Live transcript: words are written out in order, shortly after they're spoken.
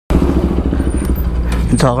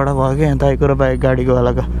झगडा भयो क्या दाइको र बाइक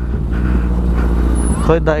गाडीवालाको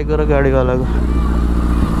खै दाइको र गाडीवालाको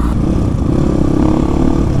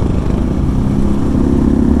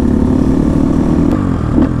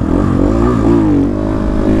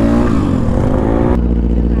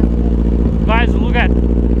Guys, look at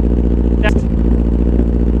that.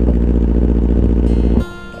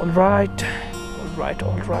 All right.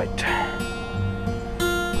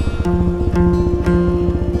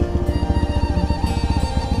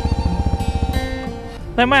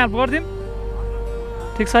 मैं हेल्प गरिदिउँ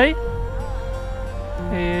ठिक छ है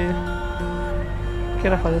ए के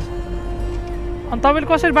खोजेछ अनि तपाईँले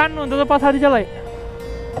कसरी बाँड्नुहुन्छ त पछाडि त्यसलाई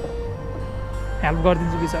हेल्प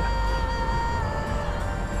गरिदिन्छु बिचरा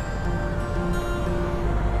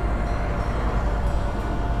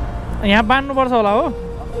यहाँ बाँड्नुपर्छ होला हो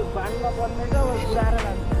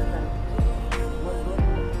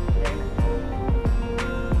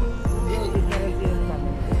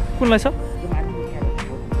कुनलाई छ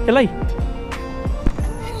यसलाई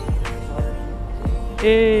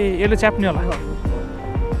ए यसले च्याप्ने होला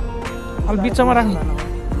अलि बिचमा राख्नु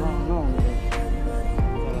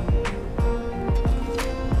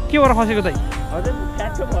के भएर खसेको दाइ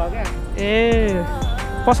ए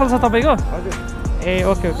पसल छ तपाईँको ए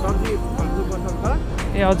ओके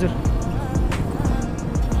ए हजुर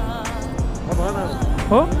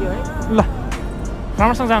हो ल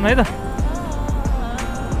राम्रोसँग जानु है त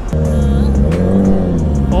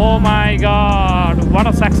Oh my god, what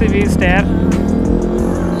a sexy beast there.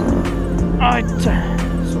 Alright,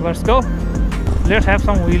 so let's go. Let's have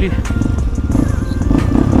some wheelie.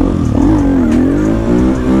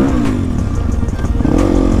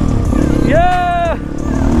 Yeah!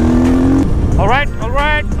 Alright.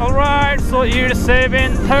 So it's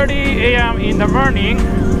 7:30 a.m. in the morning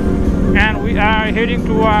and we are heading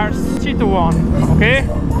towards Chitwan, okay?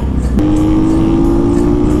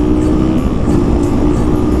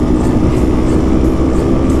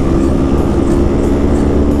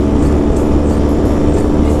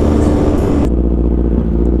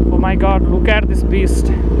 God, look at this beast.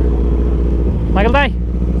 Michael Dai.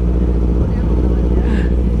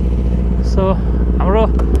 So, हाम्रो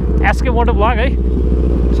SK Motovlog है.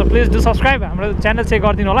 So please do subscribe. हाम्रो channel check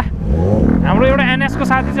गरिदिनु होला. हाम्रो एउटा NS को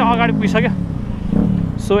साथी चाहिँ अगाडि पुगिसक्यो.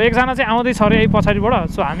 सो एकजना चाहिँ आउँदैछ अरे यही पछाडिबाट.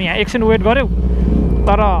 सो हामी यहाँ एकछिन वेट गर्यौँ.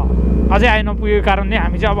 तर अझै आइ नपुगेको कारणले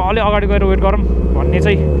हामी चाहिँ अब अलि अगाडि गएर वेट गरौँ भन्ने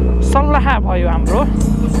चाहिँ सल्लाह भयो हाम्रो.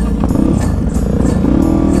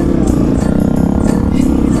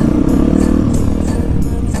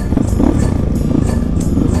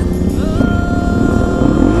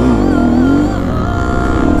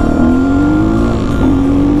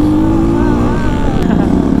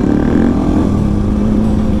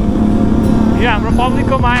 Public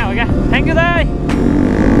को माया हो क्या थ्याङ्क यू दाइ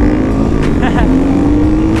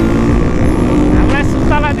हामीलाई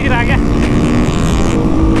सुन्तला दिइरह क्या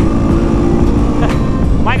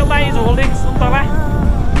माइकल दाइ इज होल्डिङ सुन्तला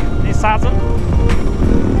अनि साजन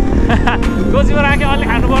गोजीमा राख्यो अलि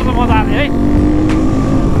खानुपर्छ मजा आयो है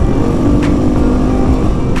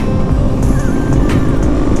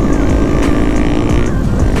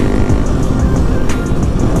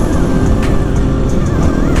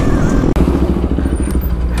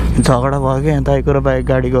झगडा भयो क्या दाइको र बाइक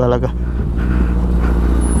गाडीवालाको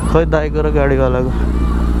खै दाइको र गाडीवालाको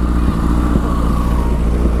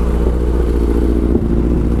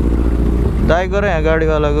दाइको र यहाँ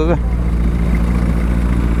गाडीवालाको क्या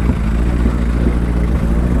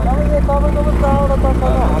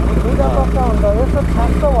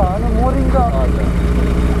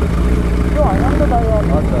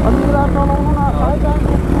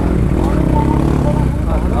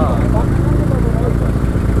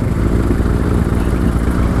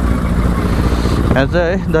यहाँ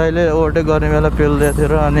चाहिँ है दाइले ओभरटेक गर्ने बेला पेल्दै थियो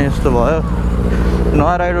र अनि यस्तो भयो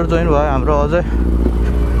नयाँ राइडर जोइन भयो हाम्रो अझै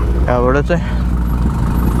यहाँबाट चाहिँ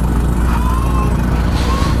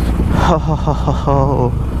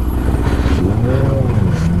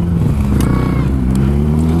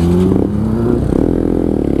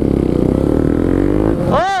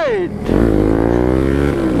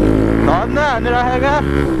धन्दा हानिराखेका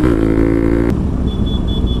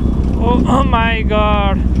Oh my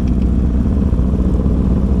god.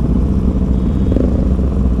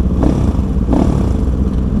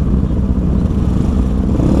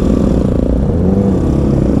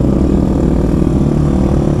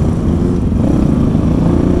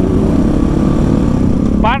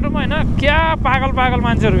 बाटोमा हैन क्या पागल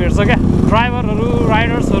मान्छेहरु भेट्छ क्या ड्राइभरहरु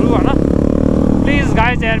राइडर्सहरु हैन प्लिज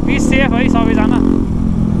गाइज यार बी सेफ है सबैजना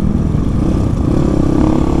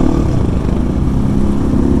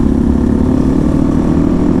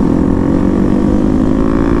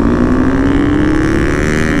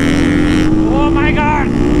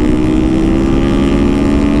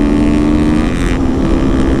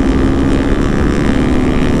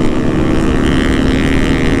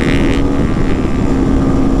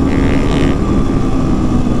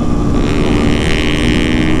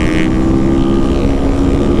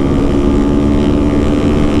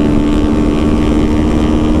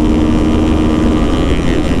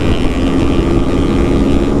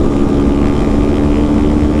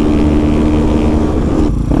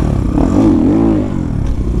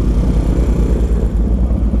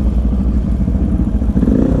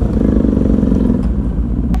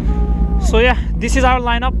this is our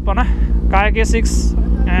lineup हैन Kayo K6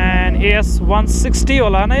 and AS160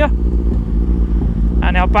 होला हैन यो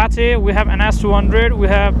and Apache, we have NS200, we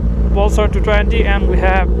have Pulsar 220 and we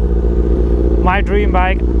have my dream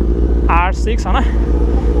bike R-6 हैन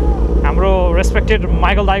हाम्रो रेस्पेक्टेड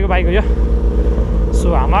माइकल दाइको बाइक हो यो सो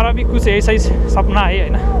हमारा भी कुछ ऐसा ही सपना है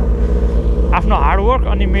हैन आफ्नो हार्डवर्क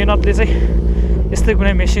अनि मेहनतले चाहिँ यस्तै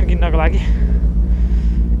कुनै मेसिन किन्नको लागि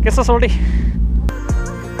के छ सोल्टी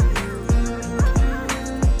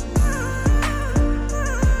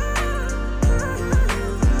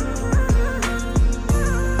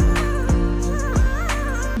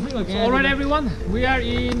Alright everyone, we are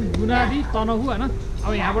in Gunadi, Tanahu हैन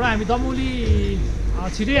अब यहाँबाट हामी दमौली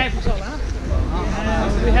छिटै आइपुग्छ होला हैन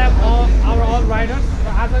we have all riders र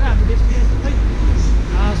आजको हामी डेस्टिनेसन चाहिँ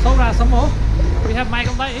सौरासम्म हो we have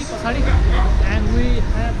Michael Dai है पछाडी and we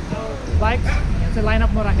have our bikes यहाँ चाहिँ लाइन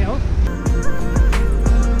अपमा राखे हो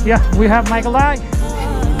yeah we have Michael Dai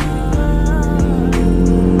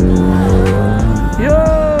yo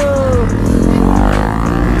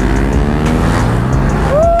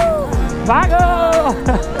Vago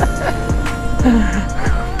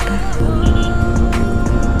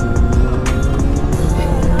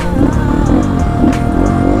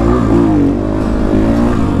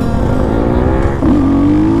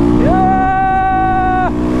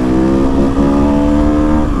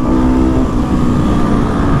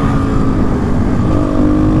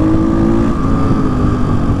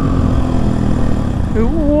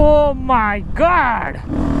Oh my god!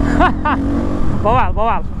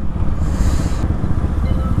 Bawal.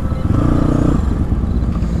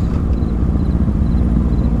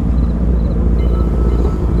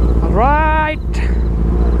 Right.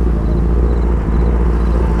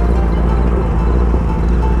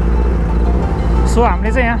 So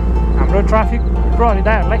हामीले चाहिँ यहाँ हाम्रो ट्राफिक प्रहरी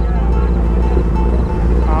दाइहरुलाई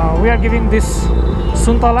we are giving this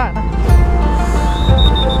सुन्तला हैन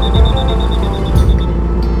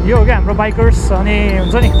यो हो क्या हाम्रो बाइकर्स अनि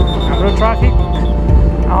हुन्छ नि हाम्रो ट्राफिक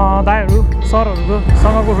दाइहरु सरहरुको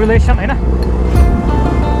सँगको रिलेसन हैन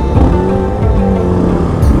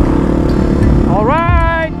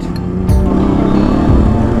Alright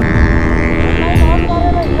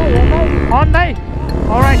On day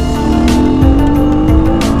Alright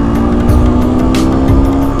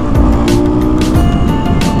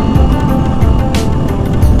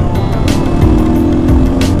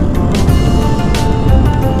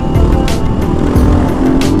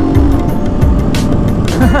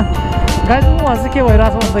guys म चाहिँ के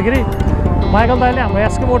भइरहेछ भन्दाखेरि माइकल दाइले हाम्रो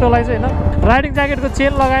एसके मोटोलाई चाहिँ हैन राइडिङ ज्याकेटको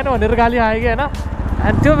चेन लगाएन भनेर गाली आयो कि हैन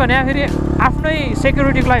अनि त्यो भने फेरि आफ्नै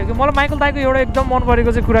सेक्युरिटीको लागि हो कि मलाई माइकल दाइको एउटा एकदम मन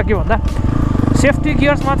परेको चाहिँ कुरा के भन्दा सेफ्टी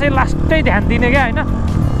गियर्समा चाहिँ लास्टै ध्यान दिने क्या हैन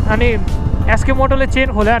अनि एसके मोटोले चेन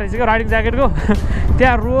खोल्या रहेछ क्या राइडिङ ज्याकेटको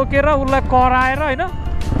त्यहाँ रोकेर उसलाई कराएर हैन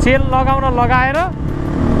चेन लगाएर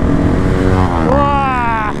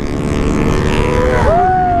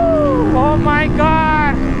Oh my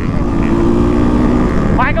god!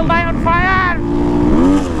 Michael Dai on fire!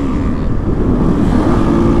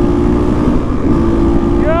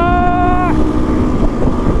 Yeah!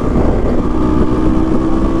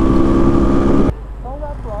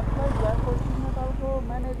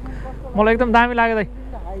 मलाई एकदम दामी लाग्यो दाइ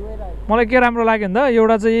मलाई के राम्रो लाग्यो भन्दा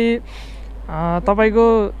एउटा चाहिँ तपाईको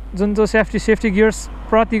जुन चाहिँ सेफ्टी गियर्स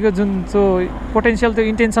प्रतिको जुन चाहिँ पोटेन्शियल त्यो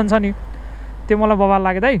इन्टेन्सन छ नि त्यो मलाई बवाल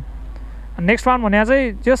लाग्यो दाइ नेक्स्ट वान भने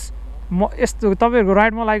चाहिँ जस म यस्तो तपाईहरुको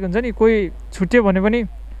राइडमा लागेको हुन्छ नि कोही छुट्यो भने पनि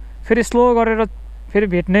फेरि स्लो गरेर फेरि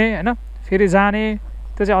भेट्ने हैन फेरि जाने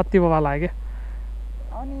त्यो चाहिँ अति बवाल लाग्यो के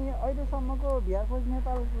अनि अहिले सम्मको भिआरफोर्स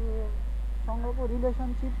नेपाल सँगको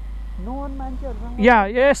रिलेसनशिप नोन मान्छेहरुसँग या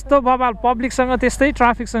यस्तो बवाल पब्लिकसँग त्यस्तै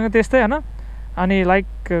ट्राफिकसँग त्यस्तै हैन अनि लाइक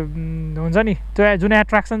हुन्छ नि त्यो जुन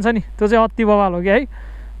एट्र्याक्सन छ नि त्यो चाहिँ अति बवाल हो कि है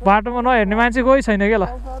बाटोमा नहेर्ने मान्छे कोही छैन के ल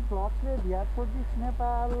ब्लग्सले भिआरफोर्स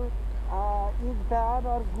Nepal is bad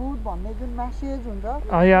or good भन्ने जुन मेसेज हुन्छ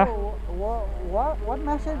what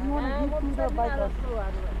message you want to give to the bikers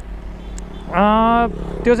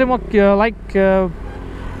त्यो चाहिँ म लाइक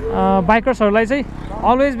बाइकर्सहरुलाई चाहिँ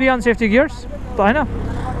always be on safety gears हैन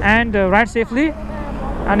एन्ड राइड सेफली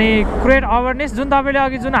अनि क्रिएट अवेरनेस जुन तपाईले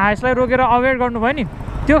अघि जुन हाइसलाई रोकेर अवेयर गर्नुभयो नि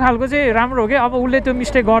त्यो खालको चाहिँ राम्रो हो के अब उसले त्यो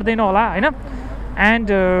मिस्टेक गर्दैन होला हैन एन्ड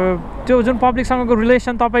त्यो जुन पब्लिकसँगको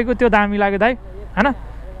रिलेसन तपाईको त्यो दामी लाग्यो दाइ हैन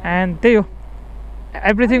एन्ड त्यही हो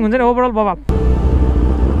एभ्रिथिङ हुन्छ नि ओभरअल बवाल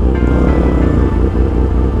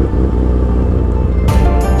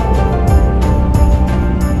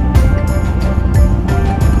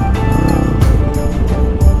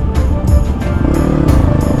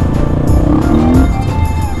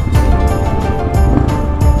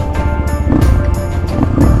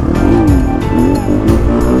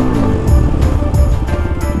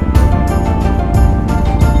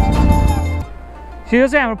यो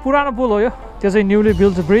चाहिँ हाम्रो पुरानो पुल हो यो, त्यो चाहिँ न्युली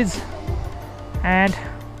बिल्ड ब्रिज। एन्ड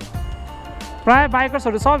प्रायः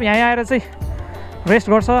बाइकर्सहरू सब यहाँ आएर चाहिँ रेस्ट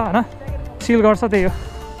गर्छ होइन, चिल गर्छ, त्यही हो।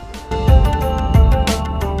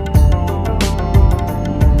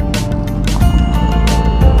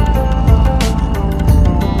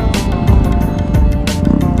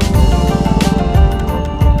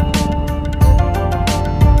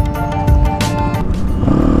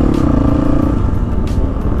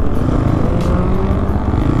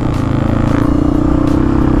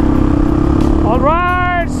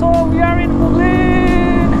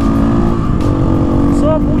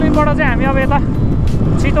 हामी अब यता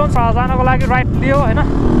चितवन जानको लागि राइट लियो होइन।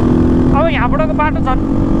 अब यहाँबाटको बाटो झन्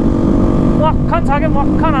मक्खन छ कि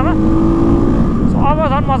मक्खन होइन, अब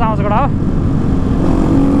झन् मजा आउँछ केटा हो।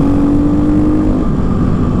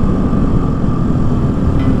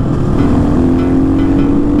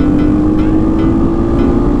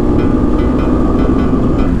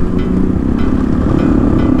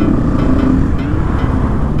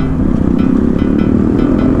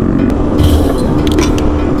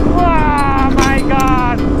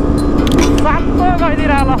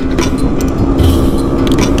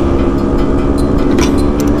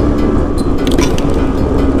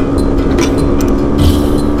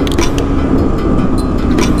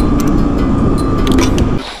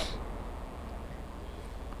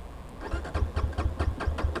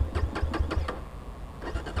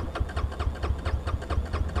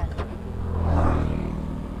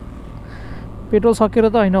 पेट्रोल सकेर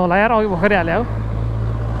त होइन होला यार, अघि भर्खरै हाल्यो।